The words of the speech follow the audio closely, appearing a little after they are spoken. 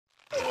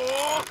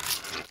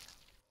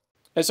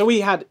So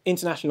we had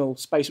International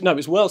Space... No, it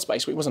was World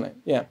Space Week, wasn't it?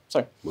 Yeah,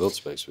 sorry. World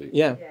Space Week.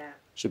 Yeah.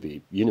 Should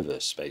be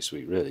Universe Space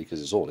Week, really,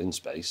 because it's all in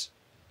space.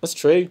 That's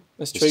true.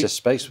 That's true. It's just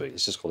Space Week.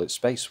 Let's just call it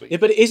Space Week. Yeah,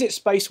 but is it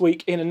Space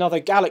Week in another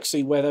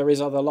galaxy where there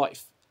is other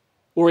life?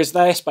 Or is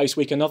their Space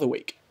Week another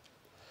week?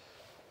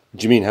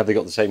 Do you mean, have they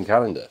got the same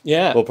calendar?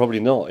 Yeah. Well, probably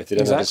not. If they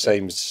don't have the Exactly.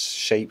 same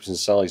shapes and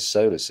size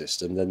solar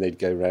system, then they'd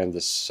go around the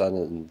sun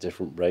at a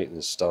different rate and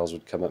the stars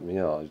would come up. And,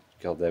 oh,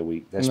 God,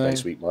 their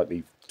Space Week might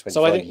be 25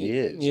 So I think,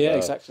 years. Yeah,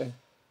 exactly.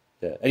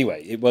 Yeah.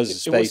 Anyway, it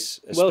was a World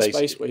space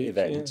Space Week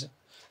event. Yeah.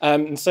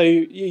 And so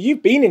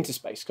you've been into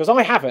space, because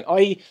I haven't.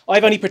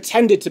 I've only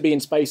pretended to be in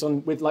space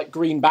with like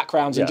green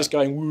backgrounds and just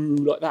going woo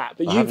like that.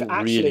 But I you've haven't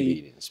actually really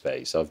been in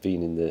space. I've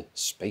been in the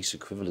space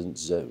equivalent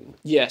zone.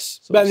 Yes,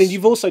 So but then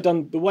you've also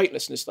done the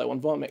weightlessness though on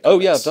Vomit. Oh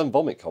yeah, I've done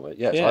Vomit Comet.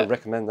 Yes, Yeah. I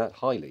recommend that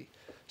highly.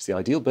 It's the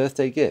ideal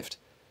birthday gift.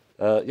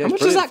 How much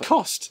does that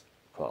cost?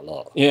 Quite a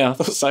lot. Yeah, I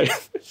thought so.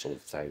 Sort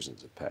of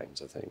thousands of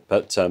pounds, I think.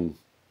 But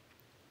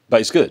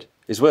it's good.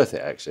 It's worth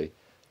it actually.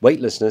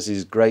 Weightlessness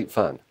is great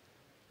fun.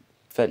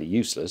 Fairly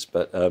useless,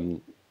 but I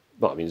mean,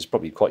 it's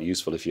probably quite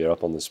useful if you're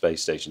up on the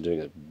space station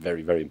doing a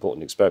very, very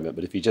important experiment.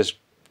 But if you're just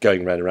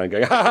going around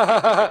going, ha ha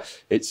ha ha,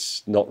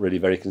 it's not really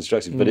very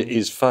constructive. But it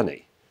is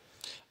funny.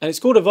 And it's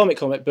called a Vomit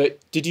Comet. But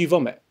did you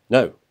vomit?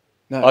 No,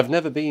 No. I've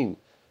never been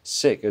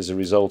sick as a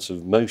result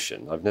of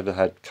motion. I've never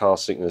had car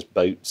sickness,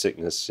 boat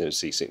sickness,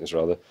 sea sickness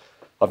rather.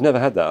 I've never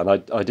had that, and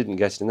I didn't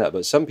get it in that.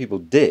 But some people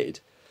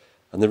did,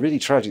 and the really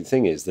tragic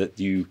thing is that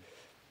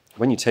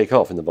when you take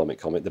off in the Vomit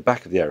Comet, the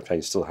back of the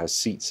aeroplane still has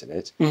seats in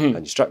it, and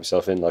you strap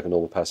yourself in like a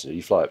normal passenger.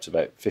 You fly up to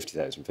about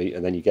 50,000 feet,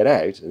 and then you get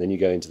out, and then you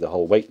go into the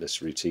whole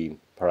weightless routine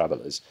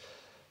parabolas.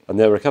 And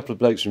there were a couple of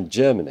blokes from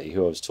Germany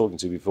who I was talking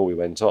to before we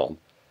went on,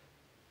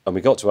 and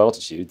we got to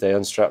altitude, they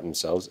unstrapped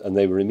themselves, and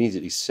they were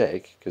immediately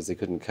sick because they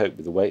couldn't cope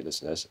with the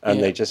weightlessness,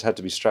 and they just had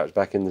to be strapped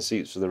back in the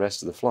seats for the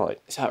rest of the flight.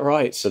 Is that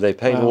right? So they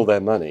paid all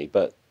their money,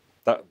 but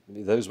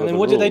those were and then the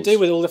what rules. did they do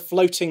with all the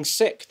floating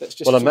sick? That's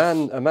just Well,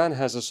 a man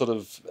has a sort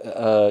of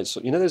those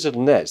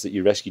little nets that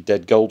you rescue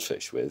dead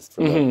goldfish with.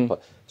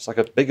 It's like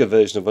a bigger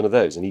version of one of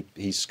those, and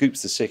he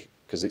scoops the sick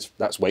because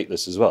that's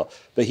weightless as well.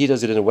 But he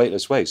does it in a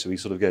weightless way, so he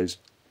sort of goes.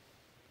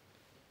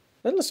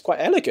 That looks quite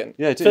elegant.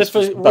 Yeah, it is. For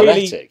a It's really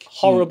balletic.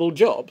 horrible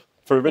job.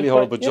 For a really Quite-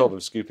 horrible yeah. job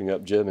of scooping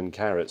up German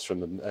carrots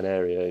from an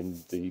area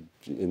in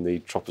the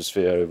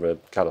troposphere over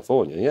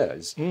California,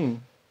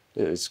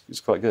 it's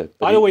quite good.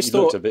 But I always he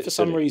looked thought, a bit for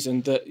some silly.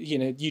 reason, that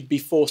you'd be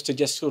forced to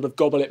just sort of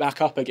gobble it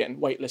back up again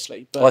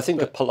weightlessly. But Well, I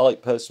think a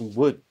polite person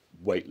would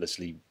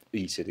weightlessly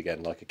eat it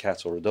again, like a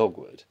cat or a dog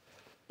would.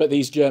 But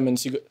these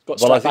Germans who got Well,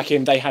 strapped I think- back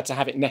in, they had to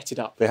have it netted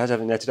up. They had to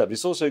have it netted up.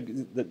 It's also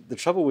the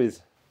trouble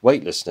with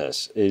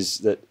weightlessness is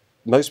that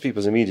most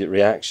people's immediate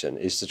reaction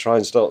is to try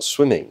and start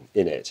swimming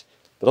in it.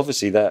 But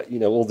obviously that,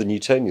 all the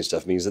Newtonian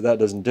stuff means that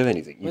doesn't do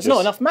anything. There's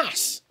not enough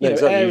mass. No,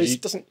 exactly. Air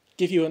doesn't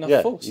give you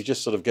enough force. You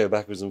just sort of go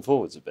backwards and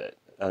forwards a bit.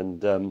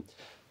 And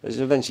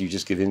eventually you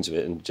just give into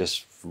it and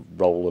just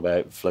roll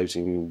about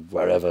floating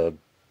wherever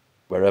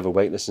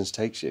weightlessness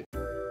takes you.